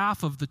on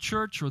behalf of the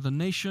church or the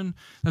nation,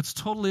 that's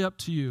totally up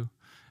to you.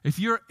 If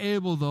you're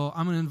able, though,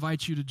 I'm going to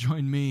invite you to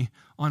join me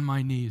on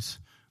my knees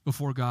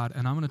before God,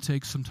 and I'm going to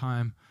take some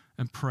time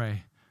and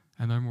pray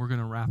and then we're going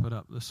to wrap it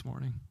up this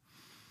morning.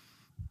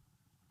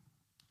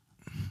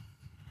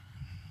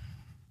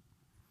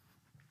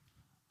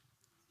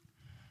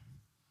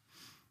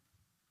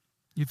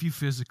 If you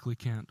physically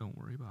can't, don't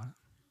worry about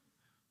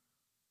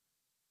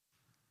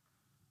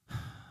it.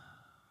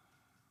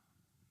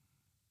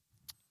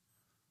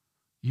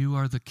 You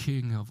are the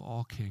King of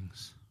all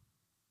kings.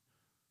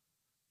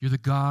 You're the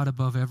God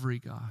above every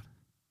God.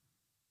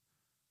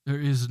 There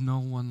is no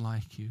one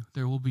like you.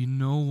 There will be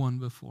no one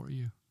before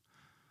you.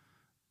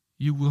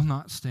 You will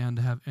not stand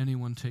to have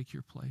anyone take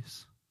your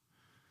place.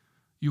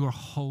 You are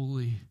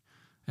holy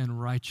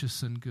and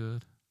righteous and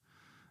good.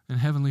 And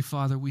Heavenly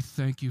Father, we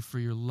thank you for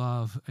your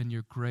love and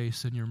your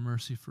grace and your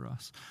mercy for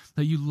us,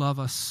 that you love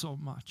us so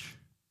much,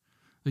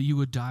 that you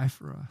would die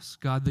for us.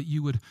 God, that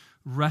you would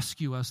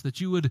rescue us,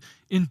 that you would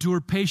endure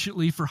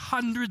patiently for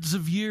hundreds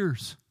of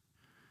years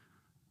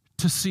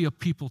to see a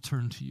people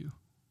turn to you.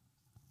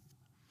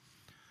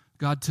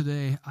 God,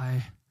 today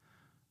I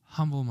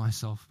humble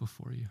myself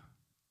before you.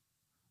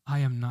 I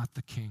am not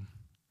the king.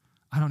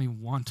 I don't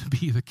even want to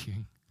be the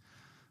king.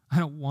 I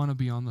don't want to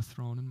be on the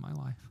throne in my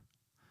life.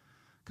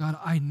 God,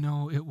 I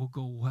know it will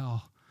go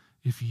well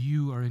if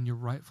you are in your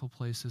rightful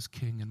place as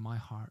king in my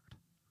heart.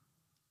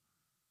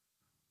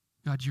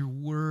 God, your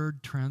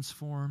word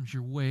transforms,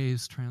 your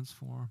ways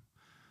transform.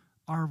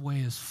 Our way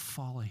is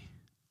folly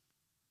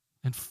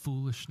and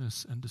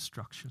foolishness and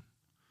destruction,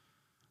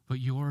 but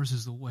yours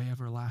is the way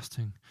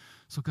everlasting.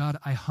 So God,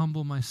 I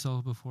humble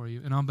myself before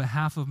you. And on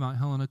behalf of Mount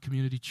Helena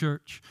Community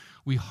Church,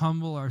 we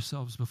humble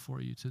ourselves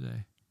before you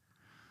today.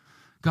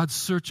 God,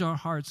 search our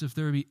hearts if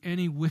there be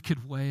any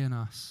wicked way in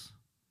us.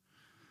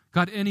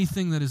 God,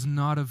 anything that is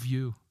not of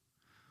you,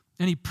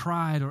 any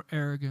pride or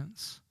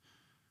arrogance,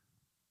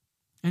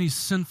 any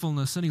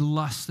sinfulness, any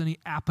lust, any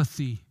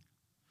apathy,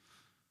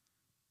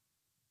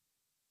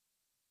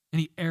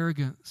 any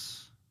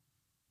arrogance,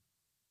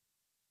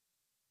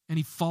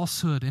 any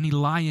falsehood, any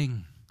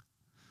lying.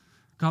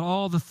 God,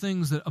 all the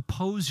things that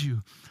oppose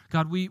you.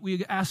 God,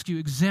 we ask you,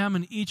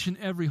 examine each and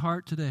every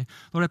heart today.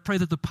 Lord, I pray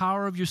that the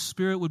power of your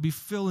Spirit would be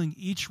filling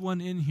each one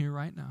in here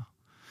right now.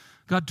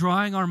 God,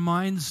 drawing our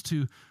minds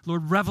to,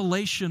 Lord,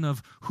 revelation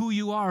of who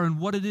you are and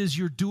what it is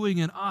you're doing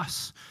in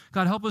us.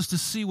 God, help us to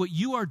see what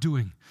you are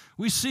doing.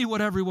 We see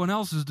what everyone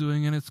else is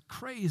doing, and it's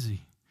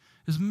crazy.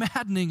 It's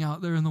maddening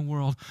out there in the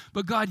world.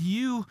 But God,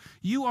 you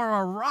are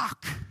our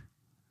rock.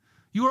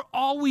 You are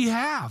all we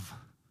have.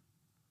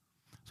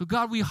 So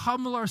God, we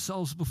humble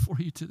ourselves before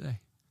you today.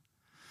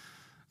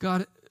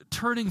 God,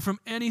 turning from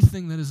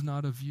anything that is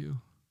not of you.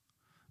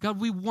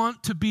 God, we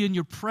want to be in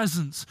your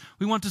presence.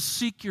 We want to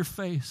seek your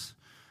face.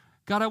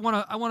 God, I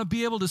want to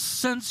be able to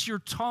sense your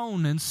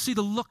tone and see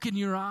the look in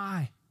your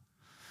eye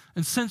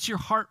and sense your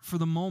heart for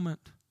the moment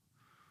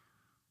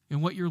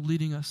in what you're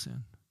leading us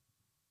in.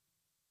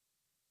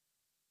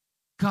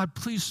 God,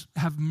 please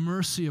have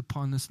mercy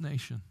upon this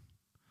nation.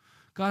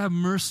 God, have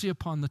mercy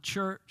upon the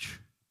church.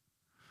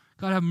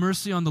 God, have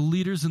mercy on the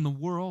leaders in the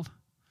world.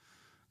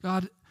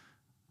 God,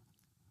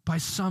 by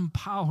some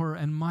power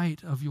and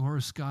might of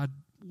yours, God,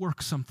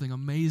 work something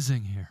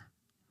amazing here.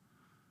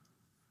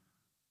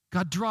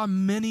 God, draw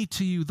many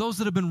to you, those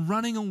that have been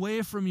running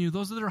away from you,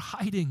 those that are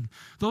hiding,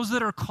 those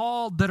that are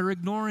called, that are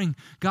ignoring.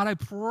 God, I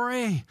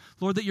pray,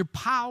 Lord, that your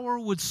power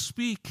would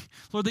speak.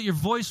 Lord, that your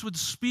voice would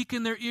speak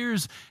in their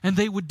ears and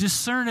they would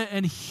discern it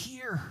and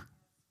hear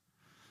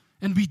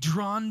and be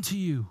drawn to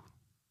you.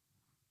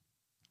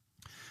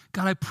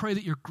 God, I pray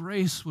that your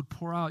grace would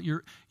pour out,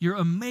 your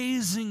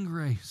amazing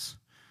grace,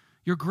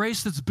 your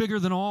grace that's bigger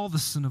than all the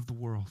sin of the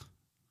world.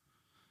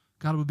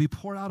 God, it would be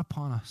poured out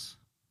upon us.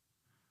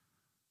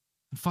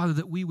 And Father,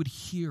 that we would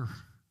hear,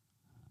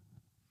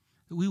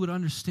 that we would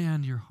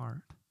understand your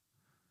heart,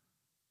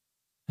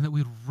 and that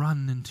we would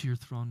run into your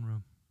throne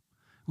room.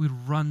 We'd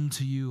run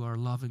to you, our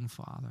loving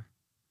Father,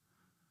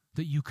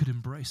 that you could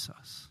embrace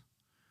us,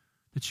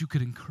 that you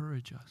could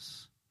encourage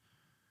us,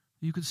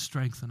 that you could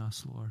strengthen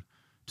us, Lord,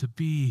 to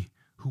be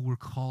who we're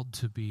called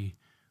to be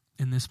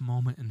in this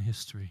moment in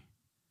history.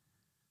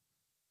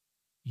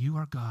 You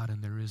are God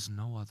and there is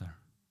no other.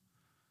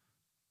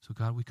 So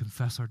God, we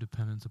confess our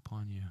dependence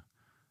upon you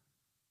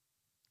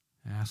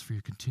and ask for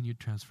your continued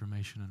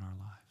transformation in our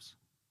lives.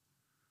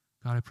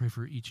 God, I pray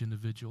for each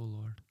individual,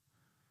 Lord,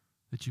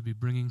 that you be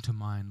bringing to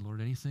mind,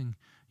 Lord, anything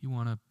you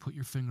want to put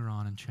your finger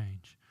on and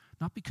change.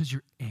 Not because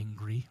you're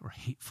angry or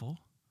hateful,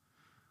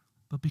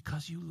 but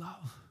because you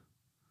love.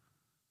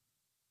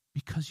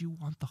 Because you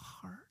want the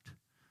heart.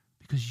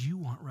 Because you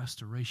want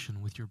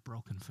restoration with your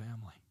broken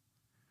family.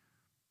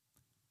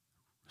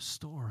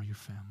 Restore your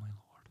family,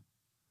 Lord.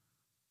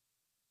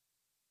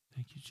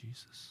 Thank you,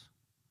 Jesus.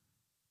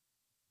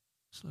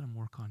 Just let him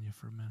work on you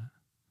for a minute.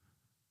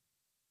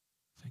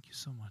 Thank you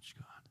so much,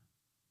 God.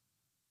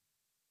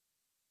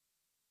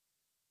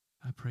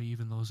 I pray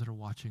even those that are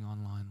watching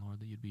online, Lord,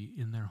 that you'd be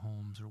in their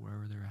homes or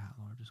wherever they're at,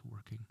 Lord, just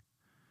working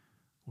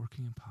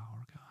in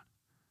power, God.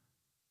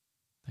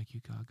 Thank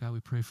you, God. God, we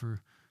pray for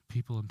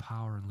people in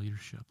power and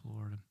leadership,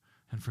 Lord,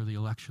 and for the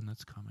election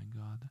that's coming,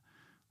 God.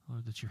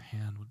 Lord, that your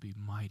hand would be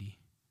mighty.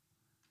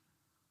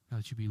 God,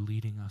 that you be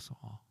leading us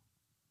all.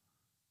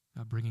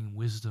 God, bringing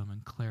wisdom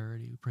and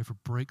clarity. We pray for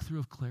breakthrough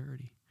of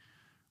clarity,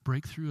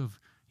 breakthrough of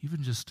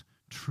even just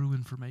true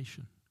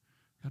information.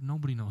 God,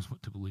 nobody knows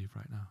what to believe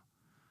right now.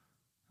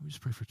 We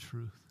just pray for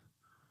truth.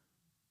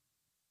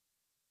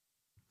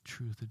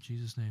 Truth in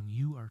Jesus' name.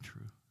 You are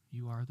true.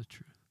 You are the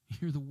truth.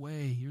 You're the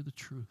way. You're the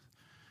truth.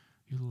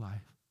 You're the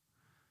life.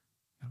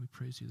 God, we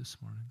praise you this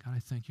morning. God, I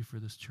thank you for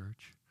this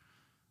church.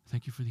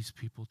 Thank you for these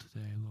people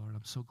today, Lord.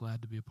 I'm so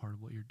glad to be a part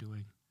of what you're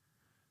doing.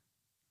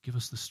 Give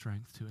us the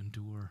strength to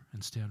endure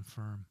and stand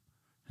firm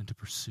and to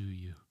pursue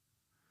you.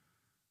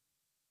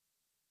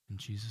 In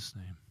Jesus'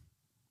 name,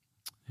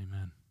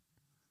 amen.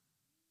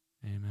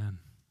 Amen.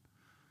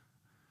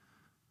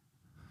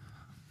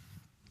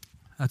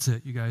 That's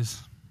it, you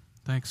guys.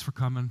 Thanks for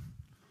coming.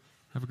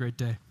 Have a great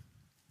day.